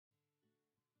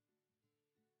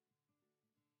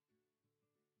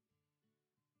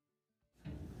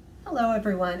Hello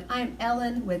everyone, I'm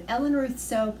Ellen with Ruth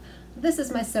Soap. This is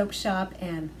my soap shop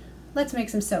and let's make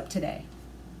some soap today.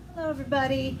 Hello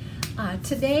everybody.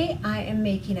 Today I am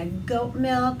making a goat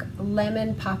milk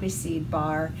lemon poppy seed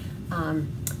bar.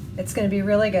 It's going to be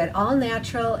really good, all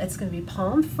natural. It's going to be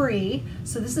palm free.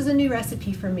 So this is a new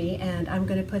recipe for me and I'm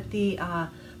going to put the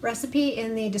recipe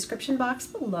in the description box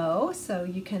below so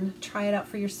you can try it out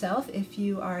for yourself if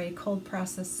you are a cold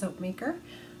process soap maker.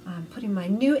 I'm putting my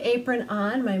new apron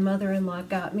on. My mother-in-law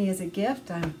got me as a gift.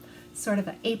 I'm sort of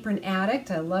an apron addict.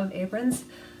 I love aprons.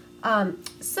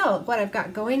 So what I've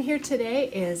got going here today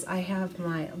is I have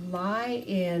my lye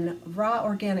in raw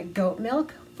organic goat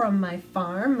milk from my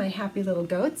farm, my happy little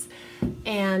goats.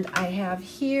 And I have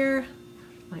here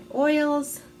my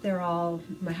oils.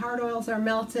 My hard oils are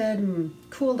melted and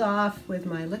cooled off with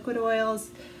my liquid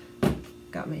oils.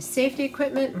 Got my safety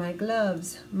equipment, my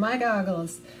gloves, my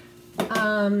goggles.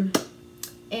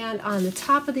 And on the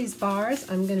top of these bars,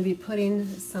 I'm going to be putting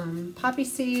some poppy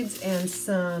seeds and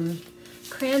some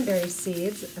cranberry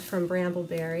seeds from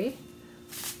brambleberry.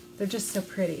 They're just so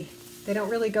pretty. They don't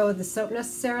really go with the soap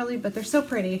necessarily, but they're so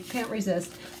pretty, can't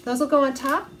resist. Those will go on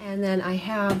top. And then I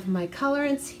have my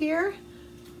colorants here.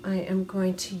 I am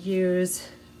going to use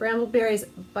Brambleberry's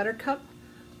Buttercup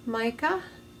Mica.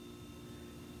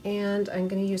 And I'm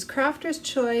going to use Crafter's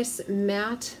Choice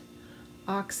Matte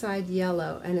Oxide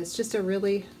Yellow, and it's just a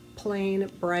really plain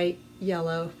bright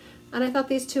yellow, and I thought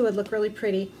these two would look really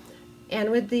pretty.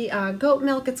 And with the goat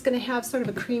milk, it's going to have sort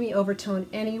of a creamy overtone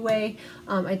anyway.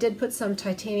 I did put some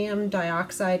titanium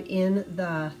dioxide in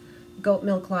the goat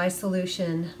milk lye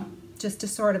solution just to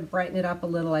sort of brighten it up a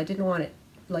little. I didn't want it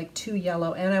like too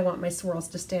yellow, and I want my swirls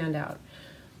to stand out.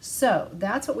 So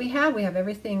that's what we have. We have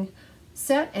everything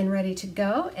set and ready to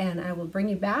go, and I will bring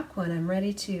you back when I'm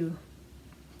ready to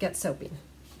get soaping.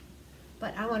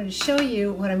 But I wanted to show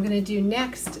you what I'm going to do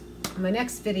next. My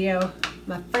next video,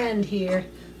 my friend here,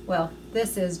 well,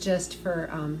 this is just for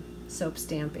soap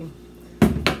stamping.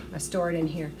 I store it in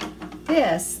here.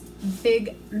 This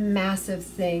big massive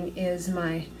thing is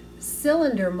my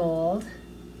cylinder mold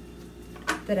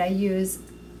that I use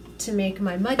to make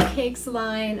my mud cakes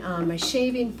line, my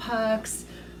shaving pucks,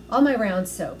 all my round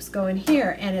soaps go in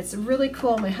here, and it's really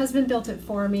cool. My husband built it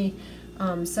for me.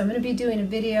 So I'm going to be doing a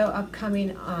video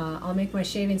upcoming. I'll make my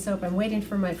shaving soap. I'm waiting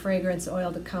for my fragrance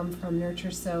oil to come from Nurture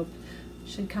Soap.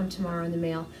 Should come tomorrow in the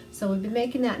mail. So we'll be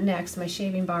making that next, my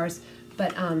shaving bars.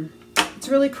 But it's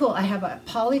really cool. I have a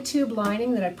polytube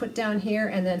lining that I put down here,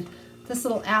 and then this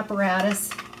little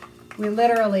apparatus. We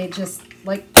literally just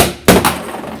like,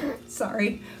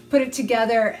 sorry, put it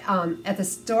together at the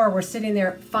store. We're sitting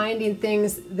there finding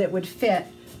things that would fit,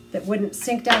 that wouldn't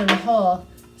sink down in the hole.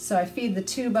 So I feed the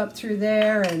tube up through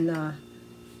there, and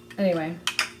anyway,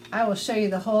 I will show you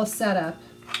the whole setup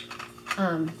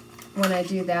when I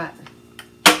do that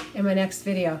in my next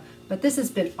video. But this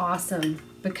has been awesome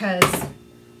because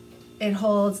it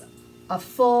holds a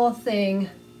full thing,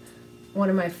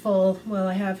 one of my full, well,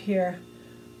 I have here,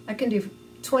 I can do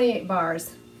 28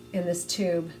 bars in this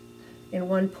tube in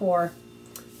one pour.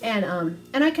 And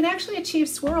I can actually achieve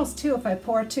swirls too if I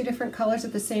pour two different colors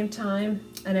at the same time.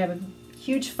 And I have a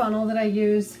huge funnel that I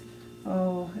use.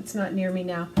 Oh, it's not near me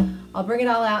now. I'll bring it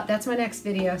all out. That's my next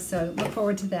video, so look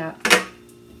forward to that.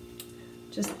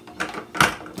 Just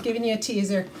giving you a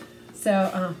teaser.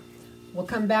 So we'll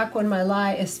come back when my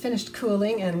lye is finished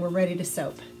cooling and we're ready to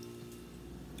soap.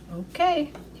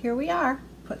 Okay, here we are.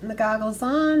 Putting the goggles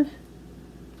on.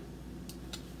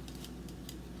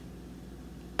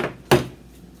 Got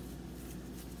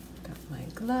my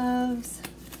gloves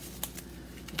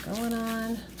going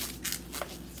on.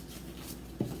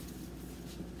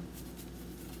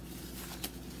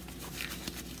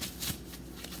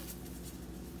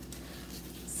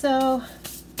 So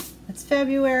it's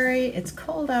February, it's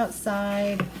cold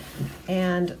outside,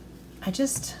 and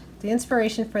the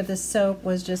inspiration for this soap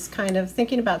was just kind of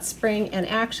thinking about spring, and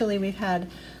actually we've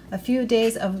had a few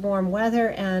days of warm weather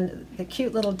and the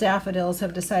cute little daffodils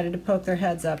have decided to poke their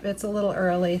heads up. It's a little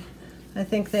early. I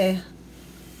think they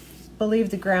believed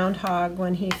the groundhog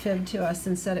when he fibbed to us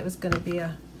and said it was going to be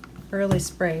a early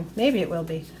spring. Maybe it will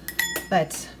be.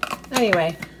 But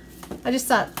anyway, I just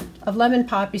thought of lemon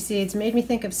poppy seeds, made me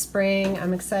think of spring.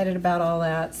 I'm excited about all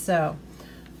that. So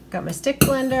got my stick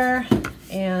blender,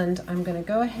 and I'm going to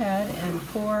go ahead and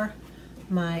pour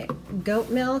my goat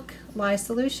milk lye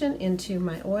solution into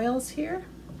my oils here.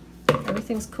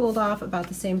 Everything's cooled off about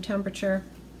the same temperature.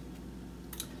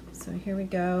 So here we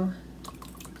go.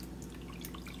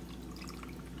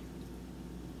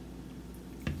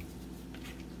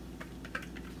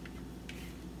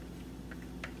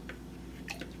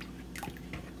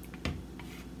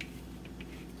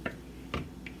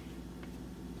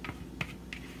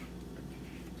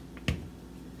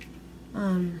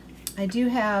 I do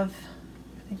have,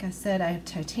 I think I said I have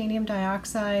titanium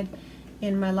dioxide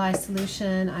in my lye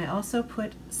solution. I also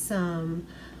put some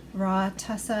raw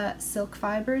tussa silk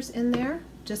fibers in there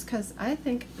just because I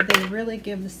think they really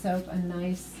give the soap a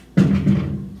nice,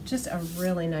 just a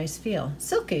really nice feel.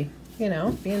 Silky, you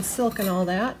know, being silk and all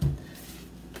that.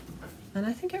 And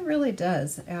I think it really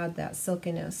does add that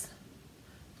silkiness.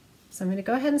 So I'm going to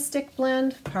go ahead and stick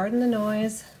blend, pardon the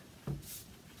noise.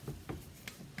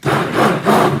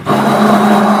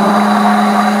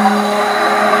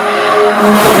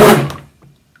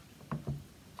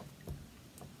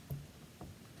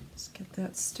 Just get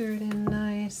that stirred in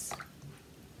nice.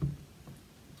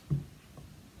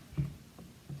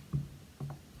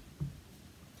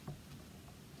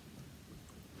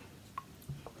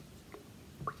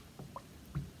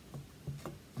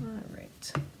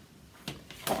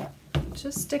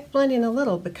 Just stick blending a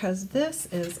little because this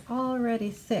is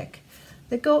already thick.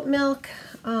 The goat milk,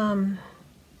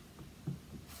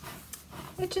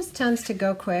 it just tends to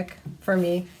go quick for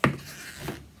me.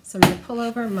 So I'm going to pull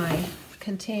over my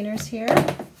containers here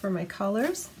for my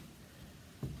colors.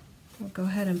 We'll go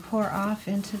ahead and pour off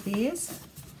into these.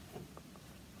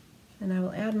 And I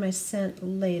will add my scent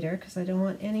later because I don't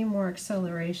want any more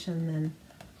acceleration than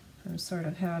I'm sort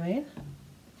of having.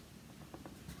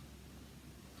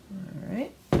 All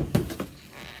right.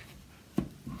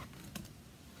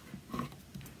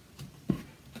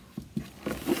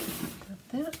 Got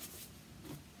that.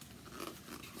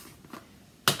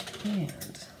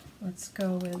 And let's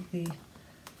go with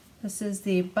this is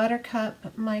the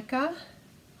Buttercup Mica.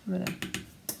 I'm going to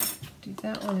do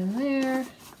that one in there.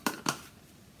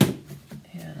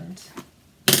 And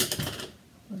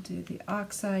we'll do the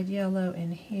Oxide Yellow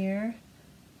in here.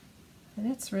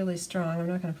 And it's really strong. I'm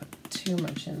not going to put too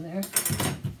much in there.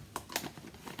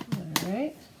 All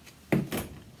right.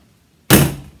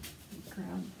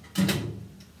 Grab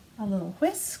a little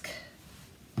whisk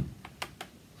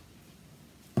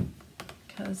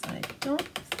because I don't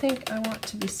think I want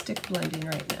to be stick blending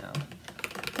right now.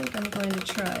 I think I'm going to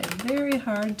try very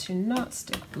hard to not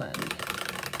stick blend.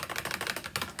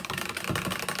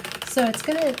 So it's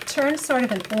going to turn sort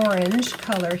of an orange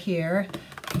color here,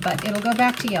 but it'll go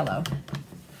back to yellow.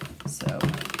 So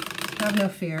have no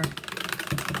fear.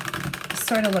 It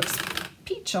sort of looks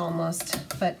peach almost,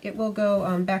 but it will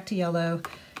go back to yellow.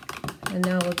 And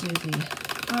now we'll do the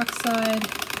oxide.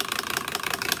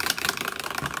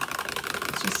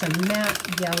 It's just a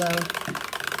matte yellow.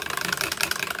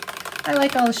 I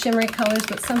like all the shimmery colors,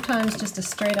 but sometimes just a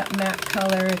straight up matte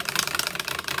color.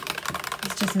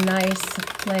 It's just nice,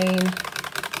 plain.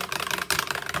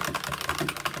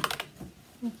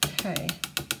 Okay.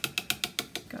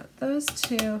 Those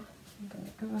two, I'm going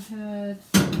to go ahead,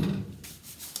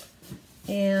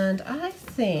 and I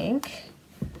think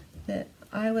that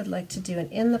I would like to do an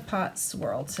in the pot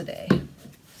swirl today.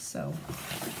 So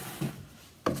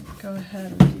go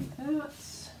ahead and do that,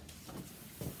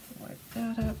 wipe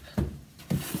that up.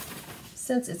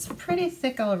 Since it's pretty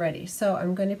thick already, so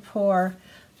I'm going to pour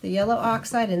the yellow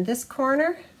oxide in this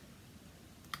corner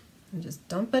and just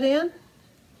dump it in.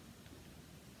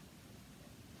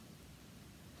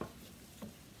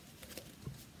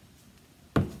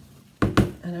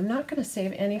 And I'm not going to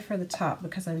save any for the top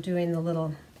because I'm doing the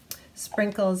little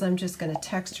sprinkles. I'm just going to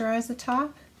texturize the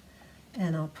top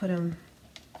and I'll put them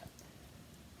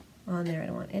on there. I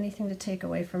don't want anything to take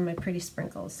away from my pretty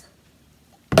sprinkles.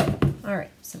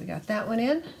 Alright, so we got that one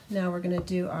in. Now we're going to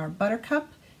do our buttercup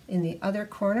in the other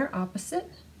corner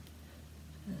opposite.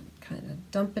 And kind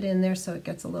of dump it in there so it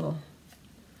gets a little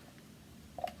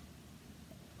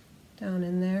down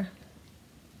in there.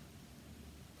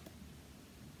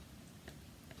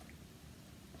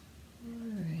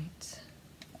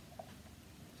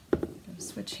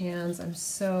 Switch hands. I'm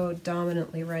so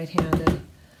dominantly right-handed.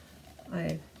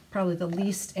 I'm probably the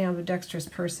least ambidextrous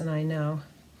person I know.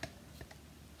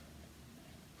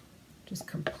 Just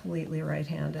completely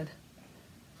right-handed.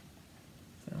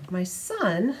 So my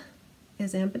son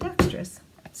is ambidextrous.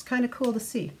 It's kind of cool to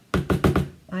see.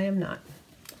 I am not.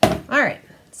 All right,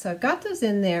 so I've got those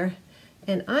in there,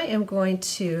 and I am going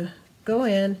to go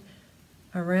in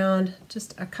around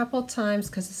just a couple times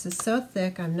because this is so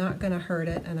thick. I'm not going to hurt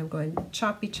it, and I'm going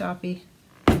choppy choppy.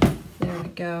 There we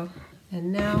go.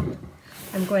 And now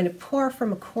I'm going to pour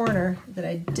from a corner that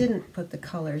I didn't put the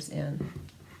colors in.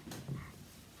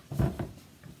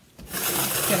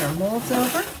 Get our molds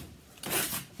over,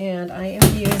 and I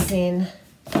am using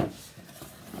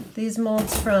these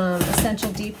molds from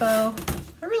Essential Depot.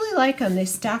 I really like them. They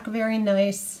stack very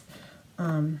nice.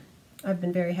 I've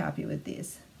been very happy with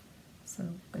these. So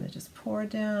I'm going to just pour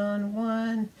down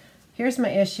one. Here's my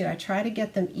issue. I try to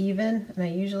get them even, and I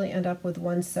usually end up with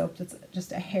one soap that's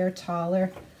just a hair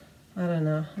taller. I don't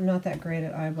know. I'm not that great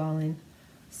at eyeballing.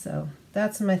 So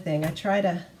that's my thing. I try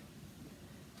to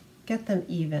get them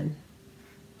even.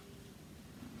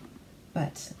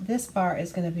 But this bar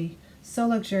is going to be so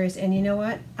luxurious. And you know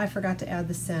what? I forgot to add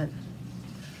the scent.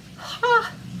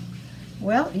 Ha!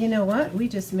 Well, you know what? We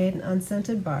just made an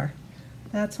unscented bar.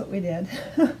 That's what we did.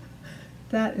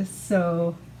 That is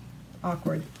so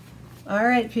awkward. All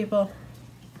right, people.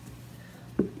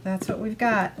 That's what we've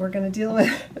got. We're going to deal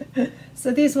with.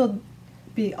 So these will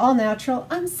be all natural,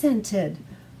 unscented,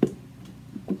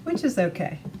 which is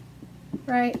okay,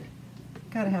 right?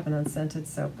 Got to have an unscented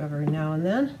soap every now and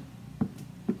then.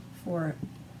 For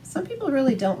some people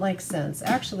really don't like scents.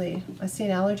 Actually, I see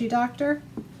an allergy doctor,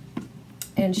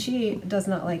 and she does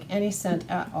not like any scent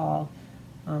at all,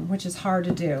 which is hard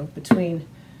to do between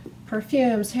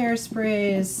perfumes,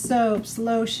 hairsprays, soaps,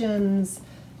 lotions.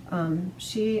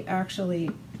 She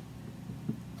actually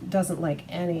doesn't like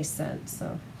any scent,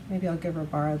 so maybe I'll give her a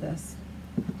bar of this.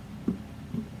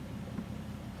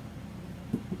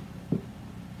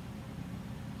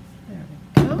 There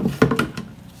we go. I'm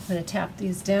going to tap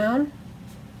these down.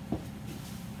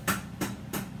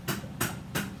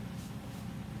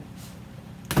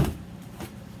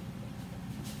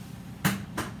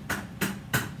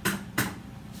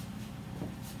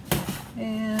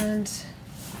 And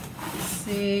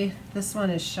see, this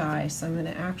one is shy, so I'm going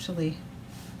to actually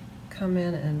come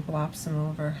in and blop some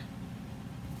over.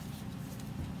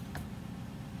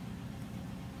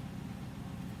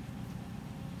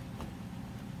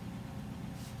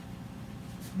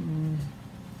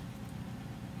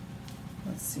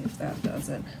 Let's see if that does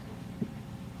it.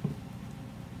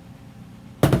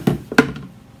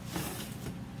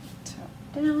 Tap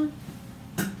down.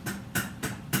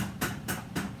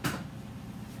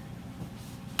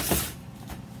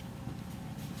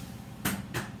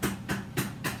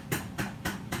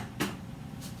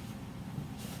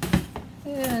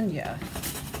 And yeah,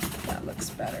 that looks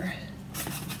better.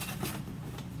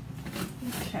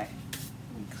 Okay,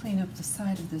 let me clean up the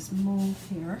side of this mold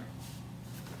here.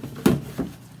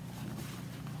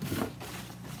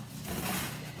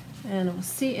 And we'll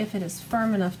see if it is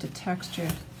firm enough to texture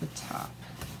the top.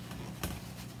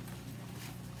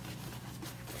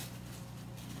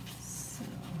 So,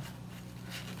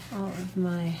 all of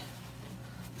my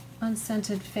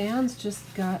unscented fans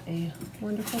just got a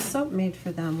wonderful soap made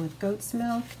for them with goat's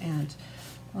milk and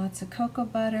lots of cocoa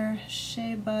butter,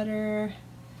 shea butter,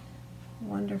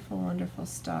 wonderful, wonderful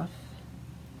stuff.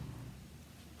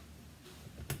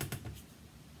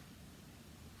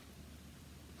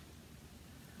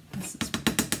 This is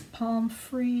palm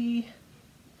free.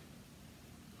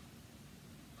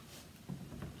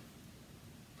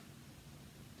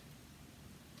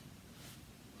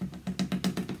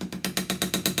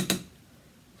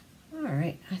 All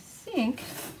right, I think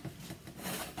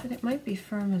that it might be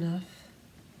firm enough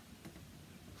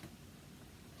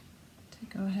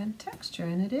to go ahead and texture,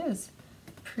 and it is.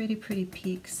 Pretty, pretty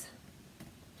peaks.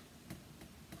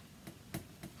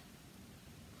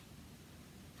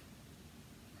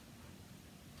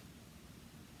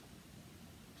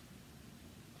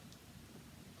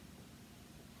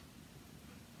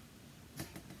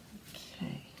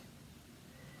 Okay.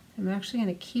 I'm actually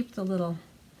going to keep the little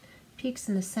peaks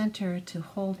in the center to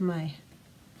hold my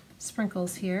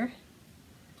sprinkles here.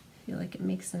 I feel like it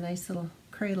makes a nice little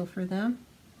cradle for them.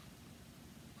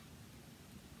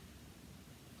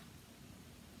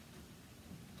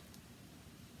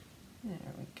 There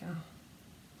we go.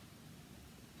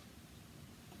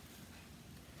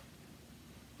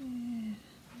 Yeah.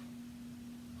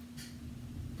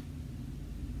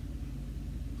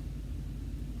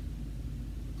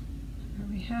 Are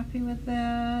we happy with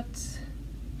that?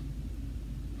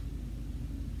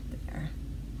 There.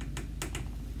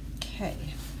 Okay.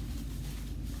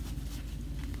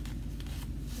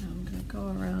 Now I'm going to go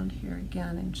around here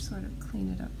again and sort of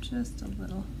clean it up just a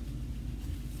little.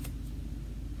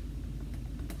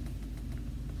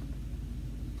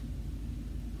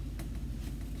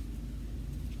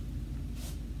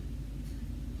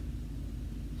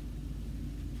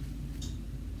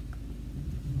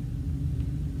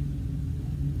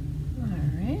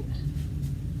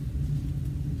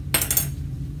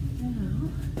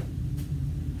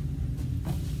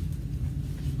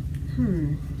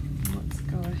 Let's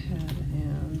go ahead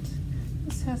and,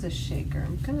 this has a shaker.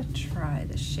 I'm going to try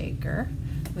the shaker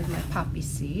with my poppy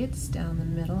seeds down the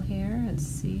middle here and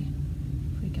see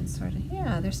if we can sort of,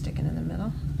 yeah, they're sticking in the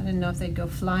middle. I didn't know if they'd go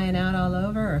flying out all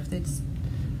over or if they'd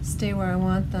stay where I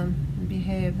want them and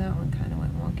behave. That one kind of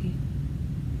went wonky.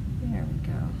 There we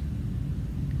go.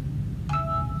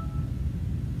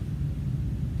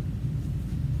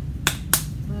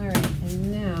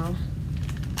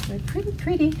 pretty,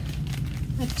 pretty.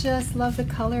 I just love the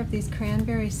color of these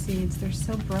cranberry seeds. They're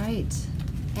so bright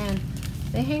and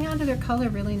they hang on to their color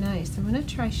really nice. I'm gonna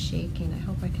try shaking. I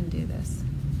hope I can do this.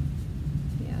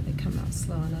 Yeah, they come out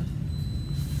slow enough.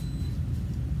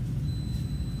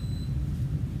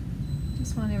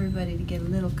 Just want everybody to get a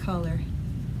little color.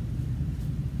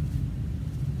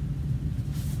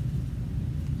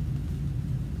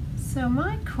 So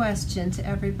my question to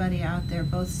everybody out there,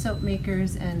 both soap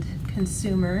makers and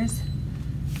consumers,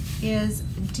 is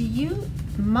do you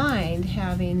mind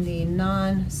having the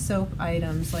non-soap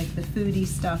items like the foodie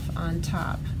stuff on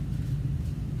top?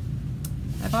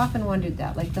 I've often wondered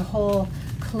that, like the whole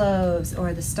cloves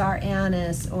or the star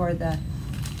anise or the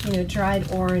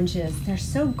dried oranges. They're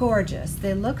so gorgeous.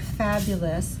 They look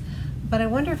fabulous, but I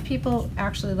wonder if people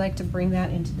actually like to bring that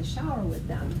into the shower with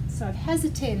them. So I've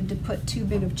hesitated to put too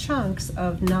big of chunks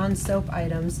of non-soap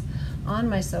items on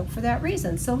my soap for that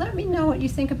reason. So let me know what you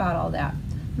think about all that.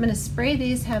 I'm going to spray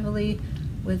these heavily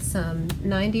with some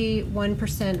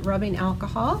 91% rubbing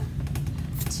alcohol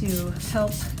to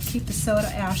help keep the soda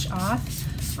ash off.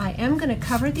 I am going to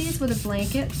cover these with a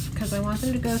blanket because I want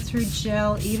them to go through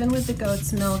gel even with the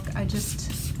goat's milk. I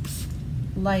just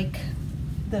like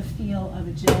the feel of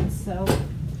a gel soap.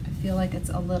 I feel like it's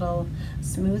a little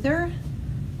smoother.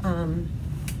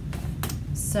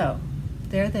 So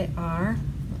there they are.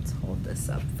 Let's hold this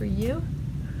up for you.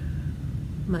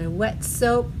 My wet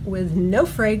soap with no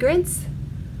fragrance.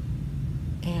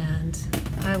 And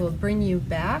I will bring you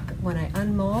back when I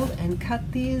unmold and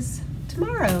cut these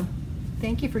tomorrow.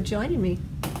 Thank you for joining me.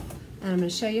 And I'm going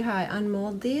to show you how I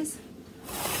unmold these.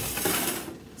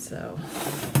 So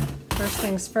first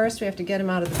things first, we have to get them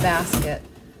out of the basket.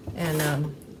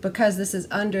 And because this is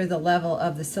under the level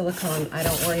of the silicone, I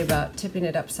don't worry about tipping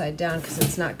it upside down because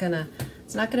it's not gonna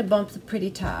bump the pretty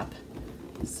top.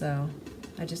 So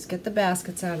I just get the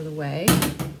baskets out of the way,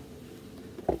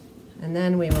 and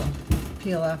then we will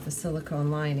peel off the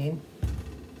silicone lining.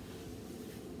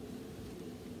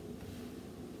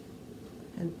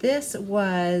 And this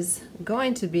was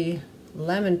going to be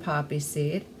lemon poppy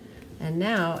seed, and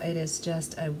now it is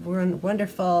just a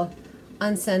wonderful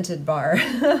unscented bar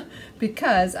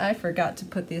because I forgot to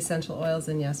put the essential oils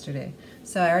in yesterday.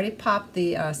 So I already popped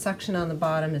the suction on the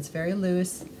bottom. It's very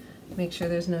loose. Make sure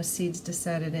there's no seeds to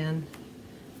set it in.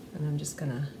 And I'm just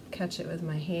gonna catch it with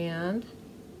my hand.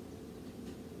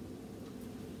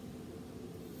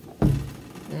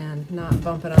 And not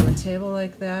bump it on the table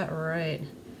like that, right.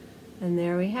 And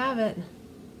there we have it.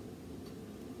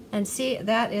 And see,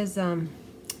 that is, I'm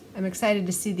excited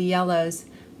to see the yellows.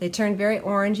 They turned very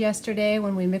orange yesterday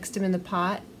when we mixed them in the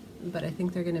pot, but I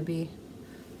think they're gonna be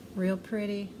real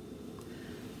pretty.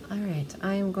 All right,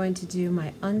 I am going to do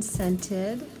my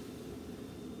unscented,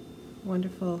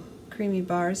 wonderful creamy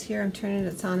bars here. I'm turning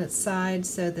it on its side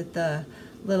so that the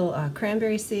little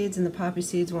cranberry seeds and the poppy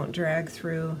seeds won't drag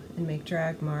through and make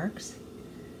drag marks.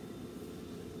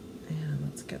 And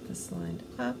let's get this lined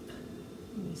up.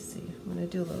 Let me see, I'm going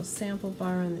to do a little sample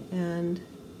bar on the end.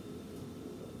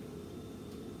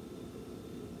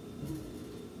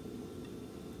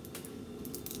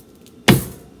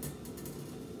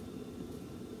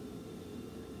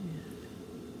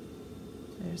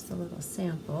 And there's the little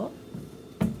sample.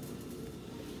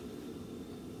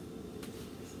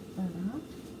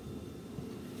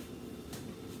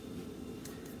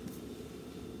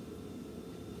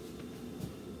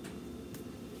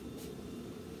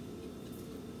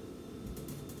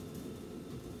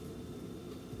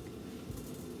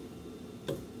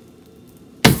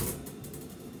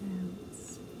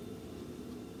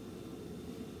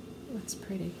 That's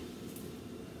pretty.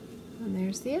 And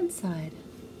there's the inside,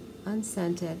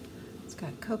 unscented. It's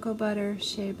got cocoa butter,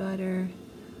 shea butter.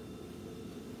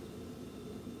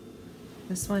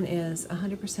 This one is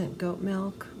 100% goat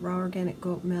milk, raw organic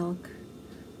goat milk,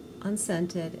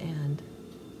 unscented, and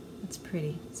it's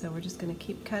pretty. So we're just going to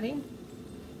keep cutting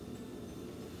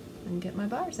and get my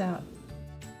bars out.